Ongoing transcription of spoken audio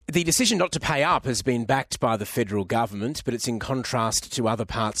The decision not to pay up has been backed by the federal government, but it's in contrast to other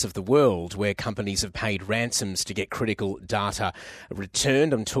parts of the world where companies have paid ransoms to get critical data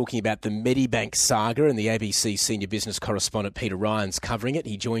returned. I'm talking about the Medibank saga, and the ABC senior business correspondent Peter Ryan's covering it.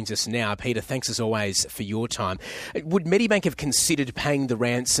 He joins us now. Peter, thanks as always for your time. Would Medibank have considered paying the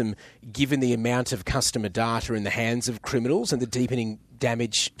ransom given the amount of customer data in the hands of criminals and the deepening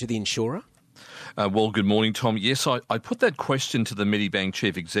damage to the insurer? Well, good morning, Tom. Yes, I put that question to the Medibank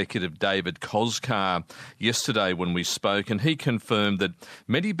Chief Executive, David Koczkar, yesterday when we spoke, and he confirmed that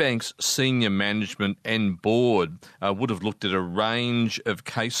Medibank's senior management and board would have looked at a range of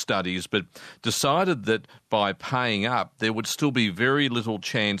case studies, but decided that by paying up, there would still be very little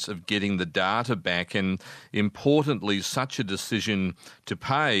chance of getting the data back, and importantly, such a decision to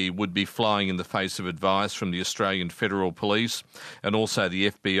pay would be flying in the face of advice from the Australian Federal Police and also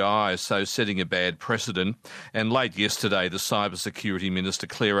the FBI, so setting a bad precedent. And late yesterday, the Cybersecurity Minister,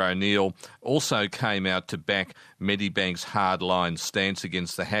 Claire O'Neill, also came out to back Medibank's hardline stance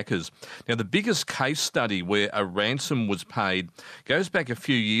against the hackers. Now, the biggest case study where a ransom was paid goes back a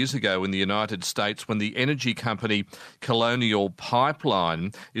few years ago in the United States when the energy company Colonial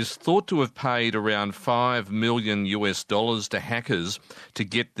Pipeline is thought to have paid around $5 million to hackers to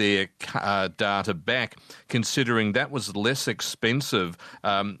get their data back, considering that was less expensive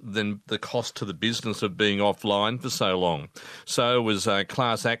than the cost to the business of being offline for so long. So as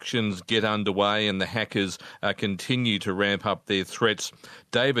class actions get underway and the hackers continue to ramp up their threats,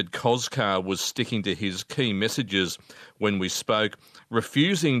 David Koczkar was sticking to his key messages when we spoke,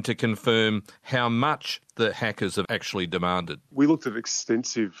 refusing to confirm how much the hackers have actually demanded. We looked at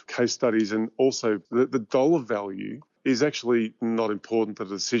extensive case studies, and also the dollar value is actually not important to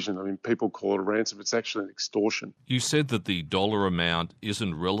the decision. I mean, people call it a ransom. It's actually an extortion. You said that the dollar amount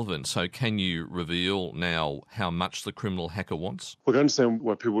isn't relevant, so can you reveal now how much the criminal hacker wants? Look, I understand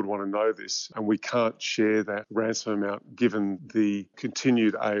why people would want to know this, and we can't share that ransom amount given the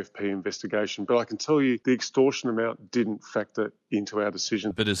continued AFP investigation. But I can tell you the extortion amount didn't factor into our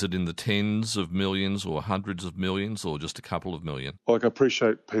decision. But is it in the tens of millions or hundreds of millions or just a couple of million? Like, I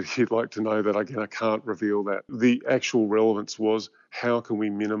appreciate, Peter, you'd like to know that. Again, I can't reveal that. The actual relevance was how can we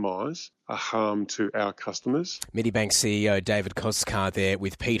minimise a harm to our customers. Medibank CEO David Koczkar there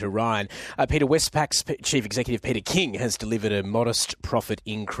with Peter Ryan. Peter, Westpac's Chief Executive Peter King has delivered a modest profit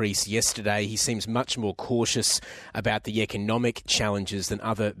increase yesterday. He seems much more cautious about the economic challenges than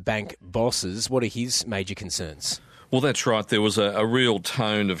other bank bosses. What are his major concerns? Well, that's right. There was a real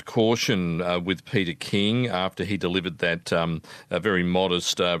tone of caution with Peter King after he delivered that a very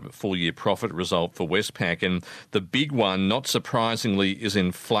modest full-year profit result for Westpac. And the big one, not surprisingly, is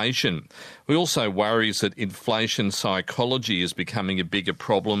inflation. He also worries that inflation psychology is becoming a bigger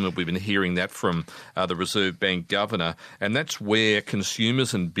problem, and we've been hearing that from the Reserve Bank governor. And that's where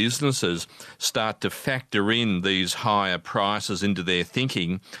consumers and businesses start to factor in these higher prices into their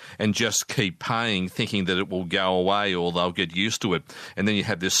thinking and just keep paying, thinking that it will go away or they'll get used to it. And then you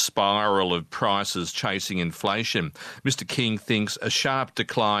have this spiral of prices chasing inflation. Mr. King thinks a sharp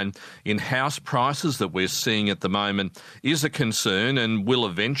decline in house prices that we're seeing at the moment is a concern and will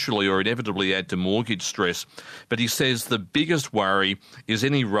eventually or inevitably add to mortgage stress. But he says the biggest worry is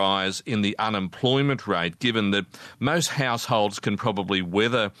any rise in the unemployment rate, given that most households can probably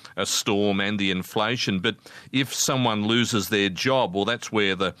weather a storm and the inflation. But if someone loses their job, well, that's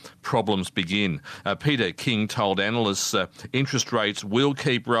where the problems begin. Peter King told analysts interest rates will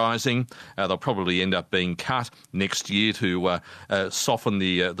keep rising. They'll probably end up being cut next year to soften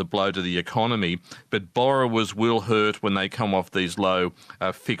the blow to the economy. But borrowers will hurt when they come off these low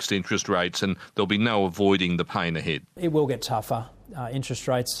fixed interest rates, and there'll be no avoiding the pain ahead. It will get tougher. Interest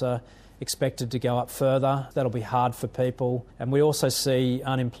rates are expected to go up further. That'll be hard for people. And we also see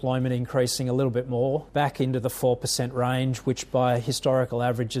unemployment increasing a little bit more, back into the 4% range, which by historical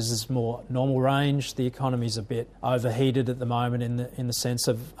averages is more normal range. The economy's a bit overheated at the moment in the sense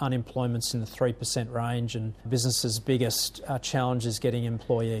of unemployment's in the 3% range, and businesses' biggest challenge is getting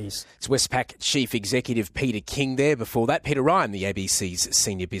employees. It's Westpac Chief Executive Peter King there. Before that, Peter Ryan, the ABC's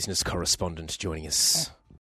senior business correspondent, joining us.